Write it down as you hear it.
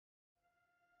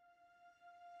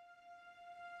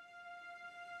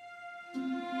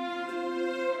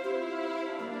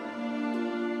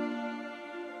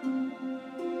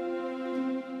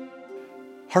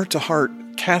Heart to Heart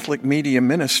Catholic Media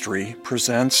Ministry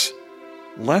presents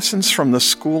Lessons from the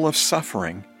School of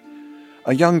Suffering.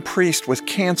 A young priest with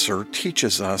cancer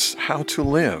teaches us how to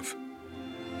live.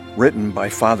 Written by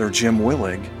Father Jim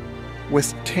Willig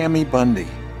with Tammy Bundy.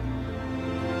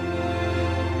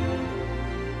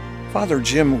 Father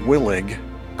Jim Willig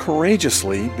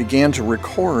courageously began to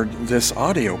record this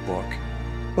audiobook,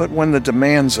 but when the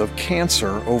demands of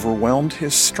cancer overwhelmed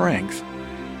his strength,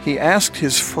 he asked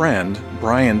his friend,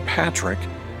 Brian Patrick,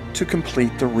 to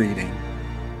complete the reading.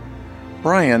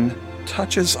 Brian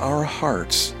touches our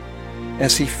hearts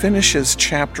as he finishes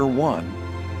chapter 1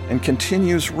 and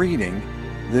continues reading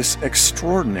this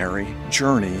extraordinary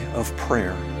journey of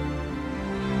prayer.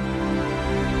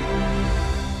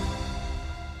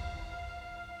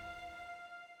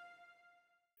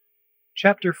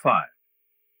 Chapter 5.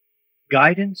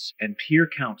 Guidance and Peer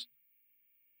Counseling.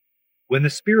 When the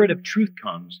Spirit of truth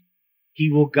comes, he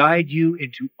will guide you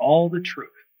into all the truth.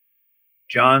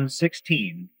 John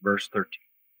 16, verse 13.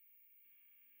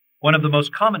 One of the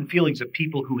most common feelings of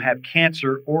people who have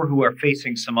cancer or who are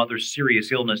facing some other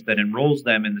serious illness that enrolls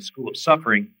them in the school of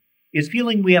suffering is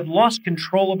feeling we have lost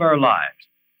control of our lives,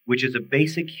 which is a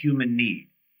basic human need.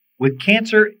 With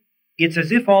cancer, it's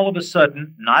as if all of a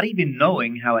sudden, not even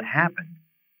knowing how it happened,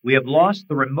 we have lost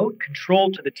the remote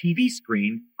control to the TV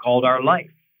screen called our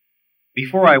life.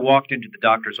 Before I walked into the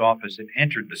doctor's office and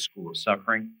entered the school of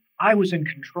suffering, I was in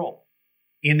control.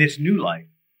 In this new life,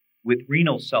 with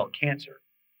renal cell cancer,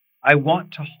 I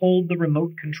want to hold the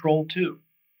remote control too.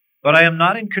 But I am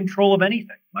not in control of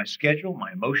anything: my schedule,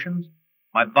 my emotions,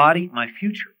 my body, my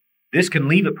future. This can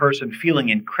leave a person feeling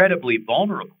incredibly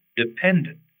vulnerable,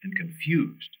 dependent, and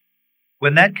confused.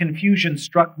 When that confusion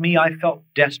struck me, I felt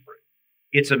desperate.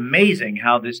 It's amazing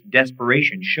how this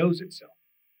desperation shows itself.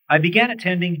 I began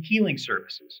attending healing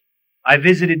services. I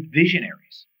visited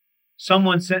visionaries.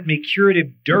 Someone sent me curative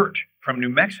dirt from New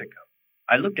Mexico.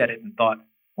 I looked at it and thought,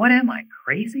 what am I,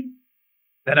 crazy?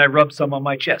 Then I rubbed some on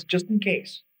my chest, just in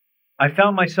case. I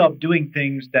found myself doing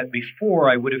things that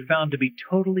before I would have found to be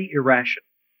totally irrational.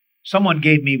 Someone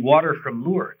gave me water from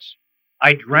Lourdes.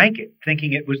 I drank it,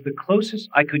 thinking it was the closest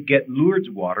I could get Lourdes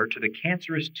water to the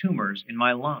cancerous tumors in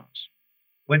my lungs.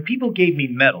 When people gave me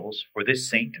medals for this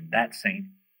saint and that saint,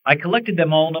 I collected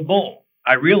them all in a bowl.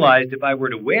 I realized if I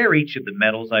were to wear each of the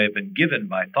medals I have been given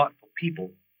by thoughtful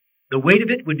people, the weight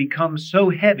of it would become so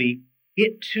heavy,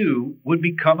 it too would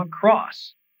become a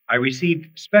cross. I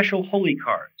received special holy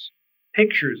cards,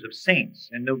 pictures of saints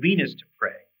and novenas to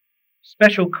pray,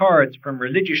 special cards from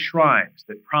religious shrines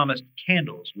that promised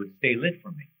candles would stay lit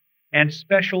for me, and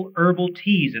special herbal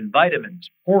teas and vitamins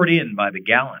poured in by the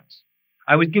gallons.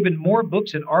 I was given more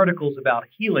books and articles about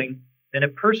healing than a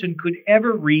person could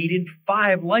ever read in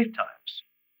 5 lifetimes.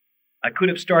 I could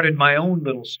have started my own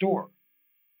little store.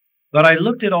 But I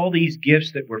looked at all these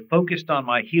gifts that were focused on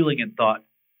my healing and thought,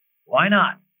 why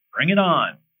not? Bring it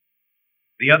on.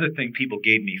 The other thing people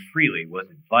gave me freely was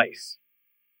advice.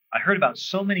 I heard about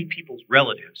so many people's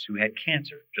relatives who had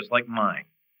cancer, just like mine.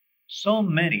 So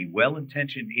many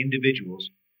well-intentioned individuals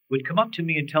would come up to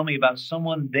me and tell me about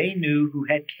someone they knew who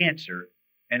had cancer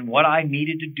and what I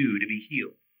needed to do to be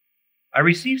healed. I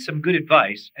received some good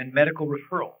advice and medical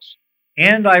referrals,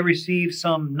 and I received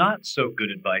some not so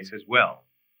good advice as well.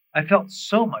 I felt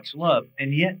so much love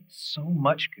and yet so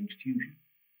much confusion.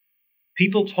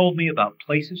 People told me about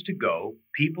places to go,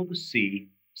 people to see,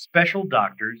 special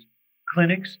doctors,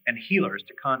 clinics, and healers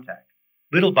to contact.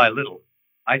 Little by little,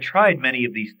 I tried many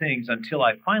of these things until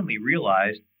I finally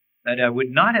realized that I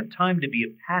would not have time to be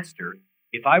a pastor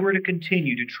if I were to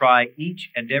continue to try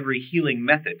each and every healing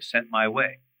method sent my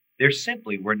way. There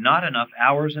simply were not enough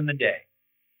hours in the day.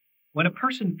 When a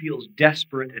person feels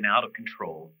desperate and out of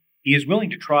control, he is willing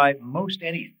to try most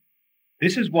anything.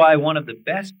 This is why one of the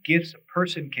best gifts a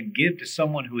person can give to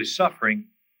someone who is suffering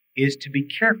is to be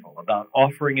careful about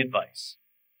offering advice.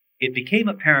 It became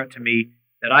apparent to me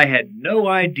that I had no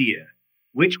idea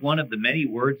which one of the many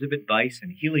words of advice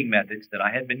and healing methods that I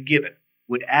had been given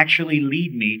would actually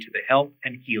lead me to the help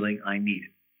and healing I needed.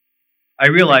 I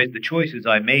realized the choices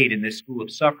I made in this school of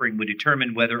suffering would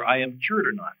determine whether I am cured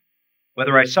or not,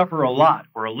 whether I suffer a lot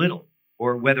or a little,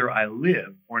 or whether I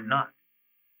live or not.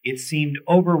 It seemed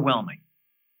overwhelming.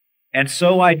 And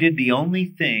so I did the only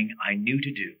thing I knew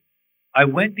to do. I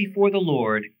went before the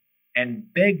Lord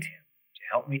and begged him to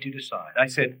help me to decide. I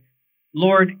said,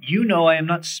 Lord, you know I am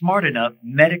not smart enough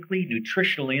medically,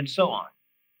 nutritionally, and so on.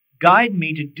 Guide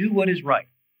me to do what is right.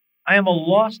 I am a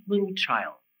lost little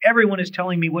child. Everyone is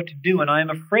telling me what to do, and I am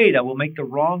afraid I will make the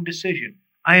wrong decision.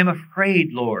 I am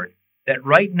afraid, Lord, that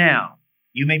right now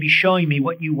you may be showing me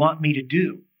what you want me to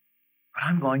do, but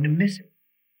I'm going to miss it.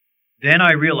 Then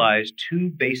I realized two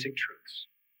basic truths.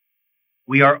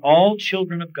 We are all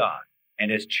children of God,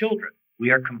 and as children,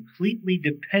 we are completely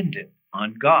dependent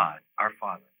on God, our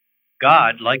Father.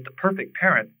 God, like the perfect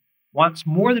parent, wants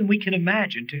more than we can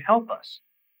imagine to help us,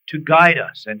 to guide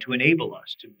us, and to enable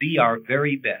us to be our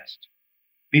very best.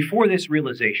 Before this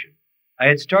realization, I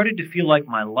had started to feel like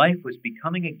my life was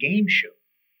becoming a game show.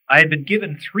 I had been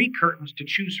given 3 curtains to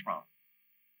choose from.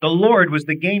 The Lord was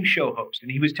the game show host,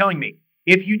 and he was telling me,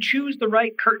 if you choose the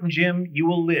right curtain, Jim, you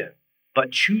will live.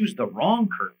 But choose the wrong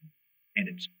curtain, and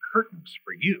it's curtains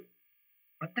for you.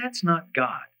 But that's not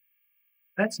God.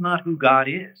 That's not who God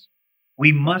is.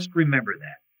 We must remember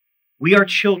that. We are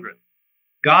children.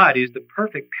 God is the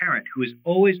perfect parent who is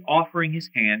always offering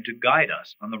his hand to guide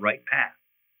us on the right path.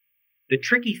 The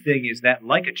tricky thing is that,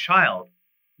 like a child,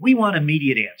 we want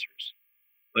immediate answers.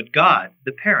 But God,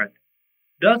 the parent,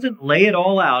 doesn't lay it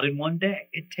all out in one day.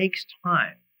 It takes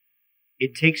time.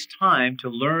 It takes time to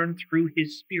learn through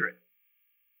his Spirit.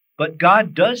 But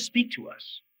God does speak to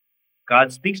us.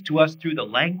 God speaks to us through the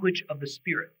language of the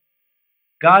Spirit.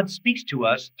 God speaks to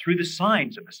us through the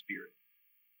signs of the Spirit.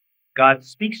 God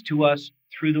speaks to us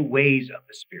through the ways of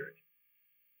the Spirit.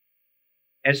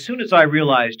 As soon as I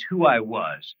realized who I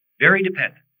was, very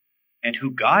dependent, and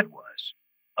who God was,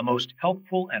 a most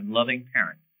helpful and loving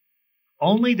parent,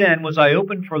 only then was I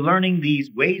open for learning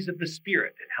these ways of the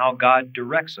Spirit and how God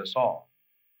directs us all.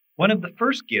 One of the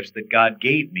first gifts that God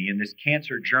gave me in this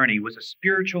cancer journey was a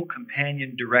spiritual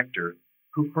companion director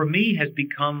who for me has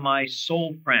become my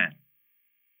soul friend.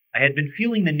 I had been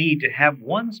feeling the need to have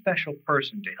one special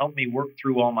person to help me work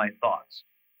through all my thoughts,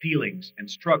 feelings, and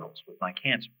struggles with my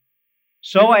cancer.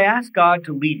 So I asked God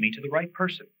to lead me to the right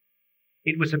person.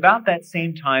 It was about that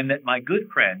same time that my good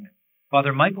friend,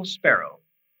 Father Michael Sparrow,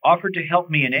 offered to help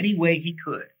me in any way he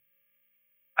could.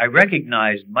 I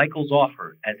recognized Michael's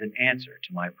offer as an answer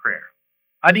to my prayer.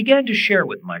 I began to share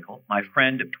with Michael, my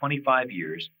friend of 25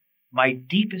 years, my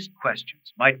deepest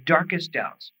questions, my darkest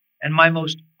doubts, and my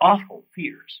most awful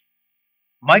fears.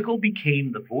 Michael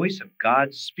became the voice of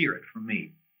God's Spirit for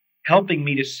me, helping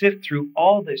me to sift through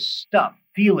all this stuff,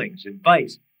 feelings,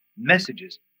 advice,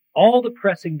 messages, all the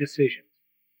pressing decisions.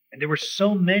 And there were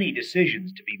so many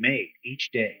decisions to be made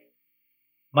each day.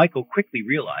 Michael quickly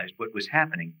realized what was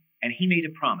happening, and he made a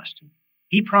promise to me.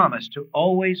 He promised to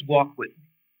always walk with me,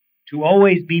 to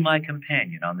always be my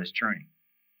companion on this journey.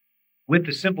 With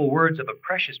the simple words of a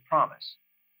precious promise,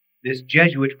 this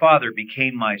Jesuit father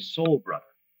became my soul brother.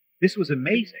 This was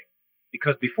amazing,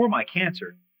 because before my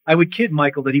cancer, I would kid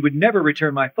Michael that he would never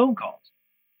return my phone calls.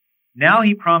 Now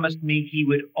he promised me he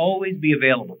would always be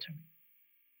available to me.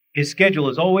 His schedule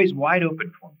is always wide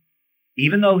open for me.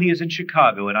 Even though he is in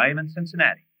Chicago and I am in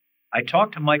Cincinnati, I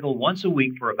talk to Michael once a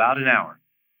week for about an hour.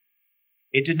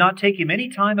 It did not take him any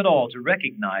time at all to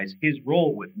recognize his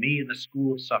role with me in the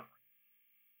school of suffering.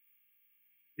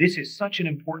 This is such an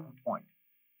important point.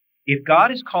 If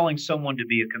God is calling someone to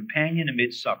be a companion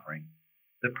amid suffering,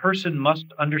 the person must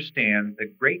understand the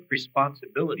great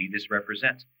responsibility this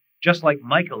represents, just like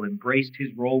Michael embraced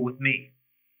his role with me.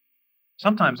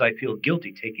 Sometimes I feel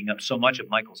guilty taking up so much of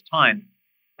Michael's time,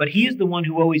 but he is the one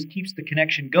who always keeps the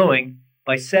connection going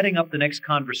by setting up the next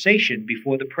conversation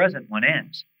before the present one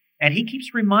ends. And he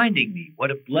keeps reminding me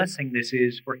what a blessing this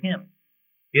is for him.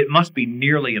 It must be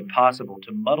nearly impossible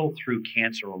to muddle through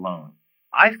cancer alone.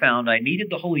 I found I needed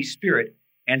the Holy Spirit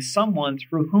and someone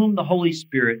through whom the Holy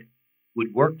Spirit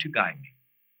would work to guide me.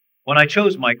 When I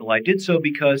chose Michael, I did so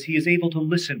because he is able to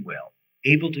listen well,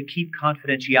 able to keep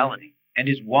confidentiality, and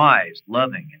is wise,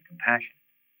 loving, and compassionate.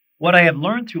 What I have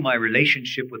learned through my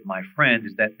relationship with my friend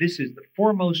is that this is the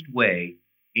foremost way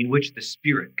in which the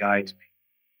Spirit guides me.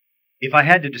 If I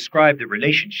had to describe the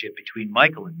relationship between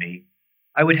Michael and me,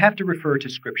 I would have to refer to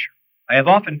Scripture. I have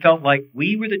often felt like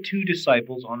we were the 2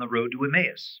 disciples on the road to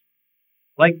Emmaus.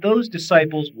 Like those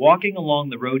disciples walking along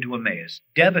the road to Emmaus,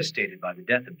 devastated by the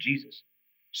death of Jesus,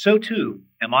 so too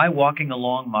am I walking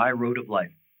along my road of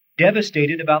life,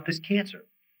 devastated about this cancer.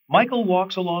 Michael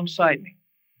walks alongside me,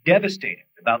 devastated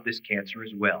about this cancer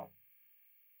as well.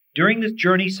 During this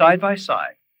journey side by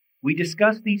side, we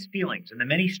discuss these feelings and the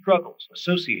many struggles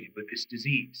associated with this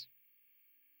disease.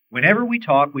 Whenever we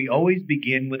talk, we always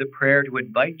begin with a prayer to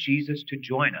invite Jesus to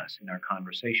join us in our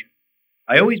conversation.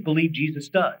 I always believe Jesus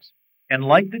does, and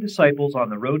like the disciples on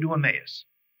the road to Emmaus,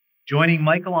 joining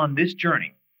Michael on this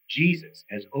journey, Jesus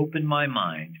has opened my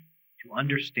mind to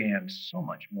understand so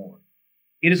much more.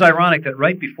 It is ironic that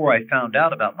right before I found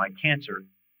out about my cancer,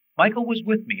 Michael was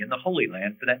with me in the Holy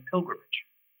Land for that pilgrimage.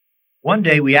 One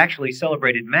day we actually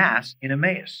celebrated Mass in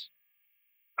Emmaus.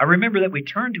 I remember that we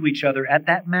turned to each other at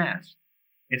that Mass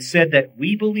and said that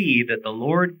we believe that the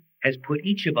Lord has put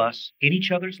each of us in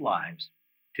each other's lives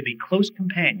to be close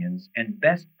companions and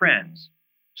best friends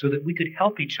so that we could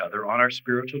help each other on our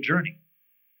spiritual journey.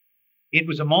 It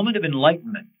was a moment of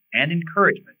enlightenment and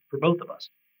encouragement for both of us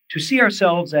to see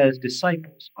ourselves as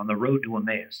disciples on the road to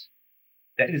Emmaus.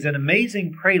 That is an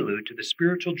amazing prelude to the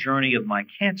spiritual journey of my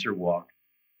cancer walk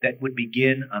that would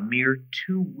begin a mere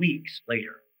 2 weeks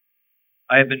later.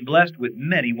 I have been blessed with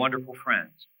many wonderful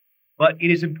friends, but it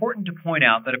is important to point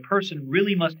out that a person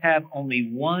really must have only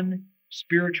one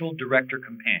spiritual director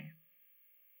companion.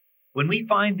 When we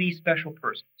find these special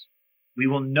persons, we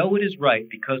will know it is right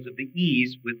because of the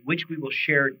ease with which we will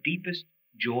share deepest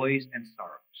joys and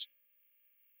sorrows.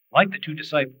 Like the 2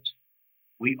 disciples,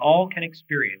 we all can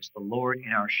experience the Lord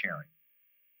in our sharing.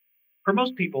 For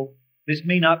most people, this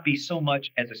may not be so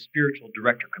much as a spiritual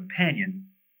director companion,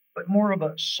 but more of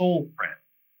a soul friend.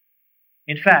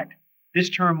 In fact, this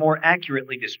term more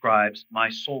accurately describes my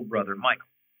soul brother, Michael.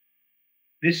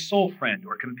 This soul friend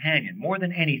or companion, more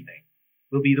than anything,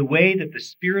 will be the way that the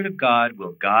Spirit of God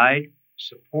will guide,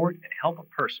 support, and help a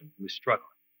person who is struggling.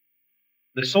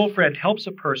 The soul friend helps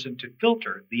a person to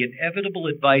filter the inevitable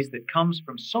advice that comes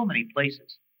from so many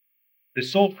places. The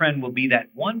soul friend will be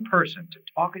that one person to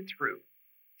talk it through,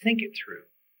 think it through,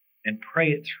 and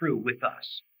pray it through with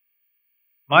us.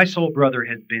 My soul brother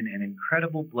has been an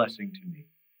incredible blessing to me.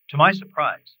 To my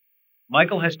surprise,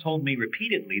 Michael has told me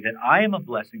repeatedly that I am a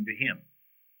blessing to him.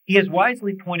 He has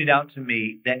wisely pointed out to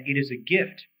me that it is a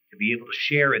gift to be able to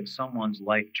share in someone's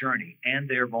life journey and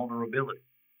their vulnerability.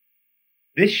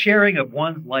 This sharing of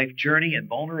one's life journey and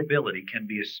vulnerability can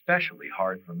be especially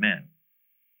hard for men.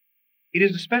 It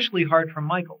is especially hard for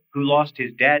Michael, who lost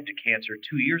his dad to cancer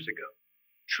 2 years ago.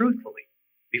 Truthfully,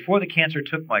 before the cancer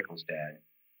took Michael's dad,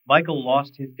 Michael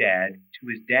lost his dad to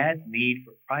his dad's need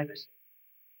for privacy.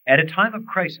 At a time of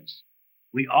crisis,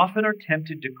 we often are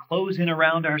tempted to close in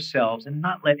around ourselves and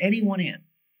not let anyone in.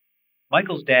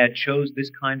 Michael's dad chose this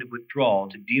kind of withdrawal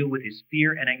to deal with his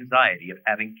fear and anxiety of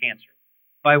having cancer.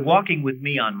 By walking with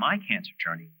me on my cancer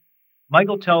journey,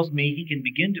 Michael tells me he can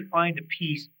begin to find a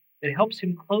peace that helps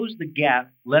him close the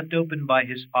gap left open by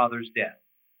his father's death.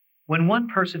 When one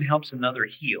person helps another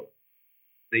heal,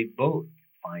 they both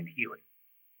find healing.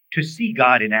 To see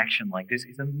God in action like this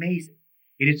is amazing.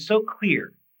 It is so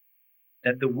clear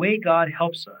that the way God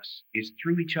helps us is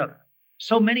through each other.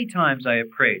 So many times I have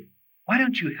prayed, "Why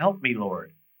don't you help me,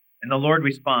 Lord?" And the Lord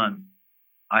responds,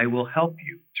 "I will help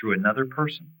you through another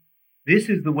person." This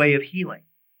is the way of healing.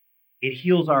 It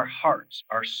heals our hearts,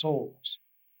 our souls,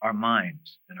 our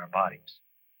minds, and our bodies.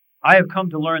 I have come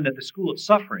to learn that the school of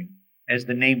suffering, as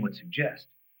the name would suggest,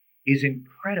 is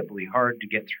incredibly hard to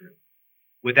get through.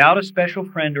 Without a special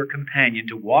friend or companion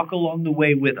to walk along the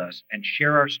way with us and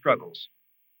share our struggles,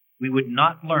 we would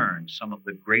not learn some of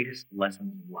the greatest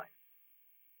lessons of life.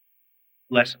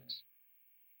 Lessons.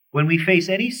 When we face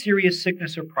any serious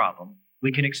sickness or problem,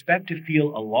 we can expect to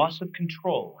feel a loss of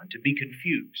control and to be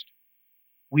confused.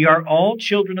 We are all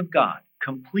children of God,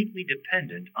 completely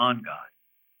dependent on God.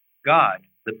 God,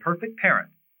 the perfect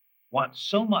parent, wants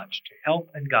so much to help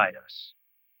and guide us.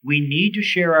 We need to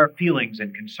share our feelings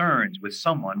and concerns with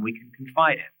someone we can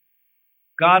confide in.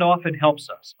 God often helps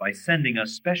us by sending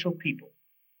us special people.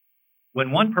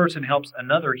 When one person helps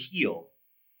another heal,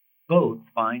 both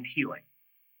find healing.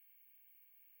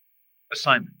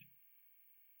 Assignment.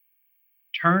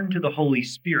 Turn to the Holy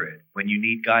Spirit when you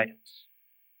need guidance.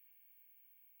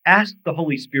 Ask the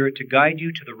Holy Spirit to guide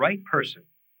you to the right person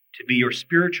to be your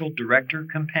spiritual director,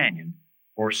 companion,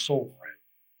 or soul friend.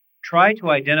 Try to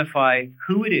identify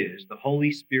who it is the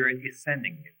Holy Spirit is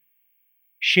sending you.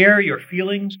 Share your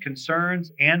feelings,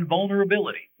 concerns, and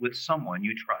vulnerability with someone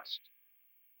you trust.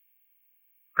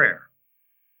 Prayer.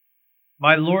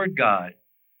 My Lord God,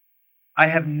 I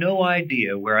have no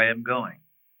idea where I am going.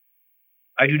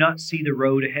 I do not see the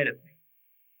road ahead of me.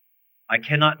 I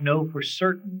cannot know for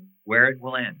certain where it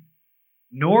will end,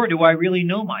 nor do I really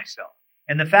know myself.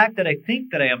 And the fact that I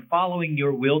think that I am following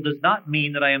your will does not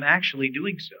mean that I am actually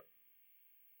doing so.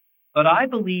 But I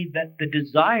believe that the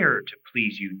desire to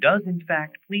please you does in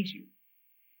fact please you.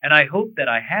 And I hope that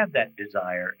I have that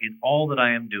desire in all that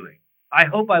I am doing. I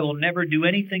hope I will never do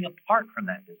anything apart from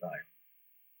that desire.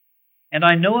 And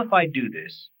I know if I do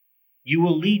this, you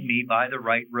will lead me by the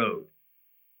right road,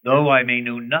 though I may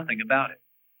know nothing about it.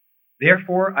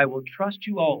 Therefore, I will trust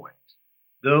you always,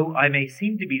 though I may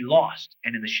seem to be lost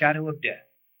and in the shadow of death.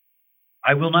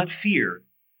 I will not fear,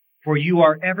 for you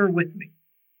are ever with me,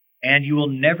 and you will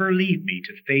never leave me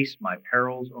to face my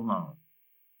perils alone.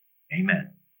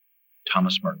 Amen.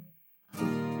 Thomas Merton.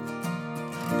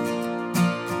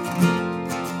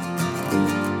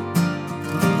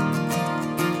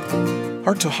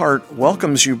 Heart to Heart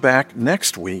welcomes you back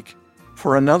next week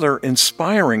for another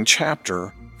inspiring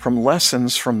chapter from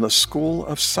Lessons from the School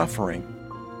of Suffering.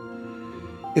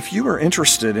 If you are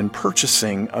interested in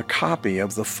purchasing a copy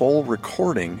of the full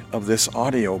recording of this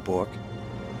audiobook,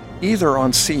 either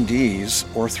on CDs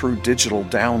or through digital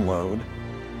download,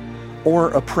 or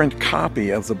a print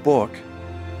copy of the book,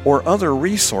 or other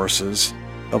resources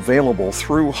available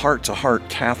through Heart to Heart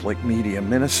Catholic Media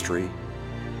Ministry,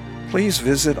 please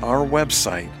visit our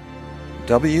website,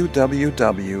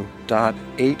 www.htoh.us.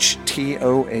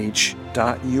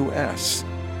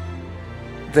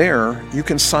 There, you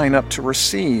can sign up to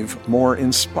receive more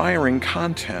inspiring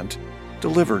content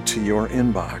delivered to your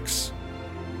inbox.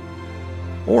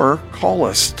 Or call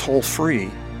us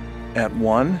toll-free at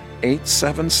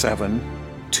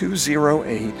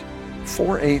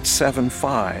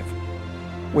 1-877-208-4875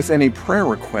 with any prayer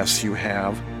requests you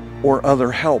have or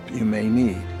other help you may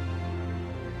need.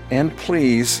 And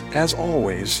please, as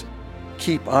always,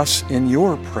 keep us in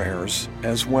your prayers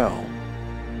as well.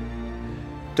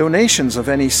 Donations of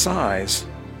any size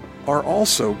are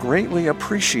also greatly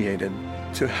appreciated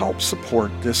to help support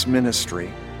this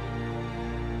ministry.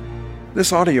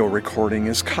 This audio recording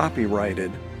is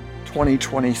copyrighted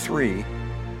 2023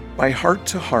 by Heart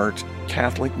to Heart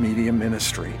Catholic Media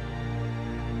Ministry.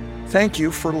 Thank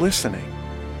you for listening,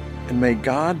 and may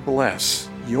God bless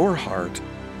your heart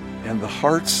and the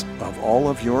hearts of all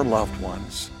of your loved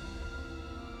ones.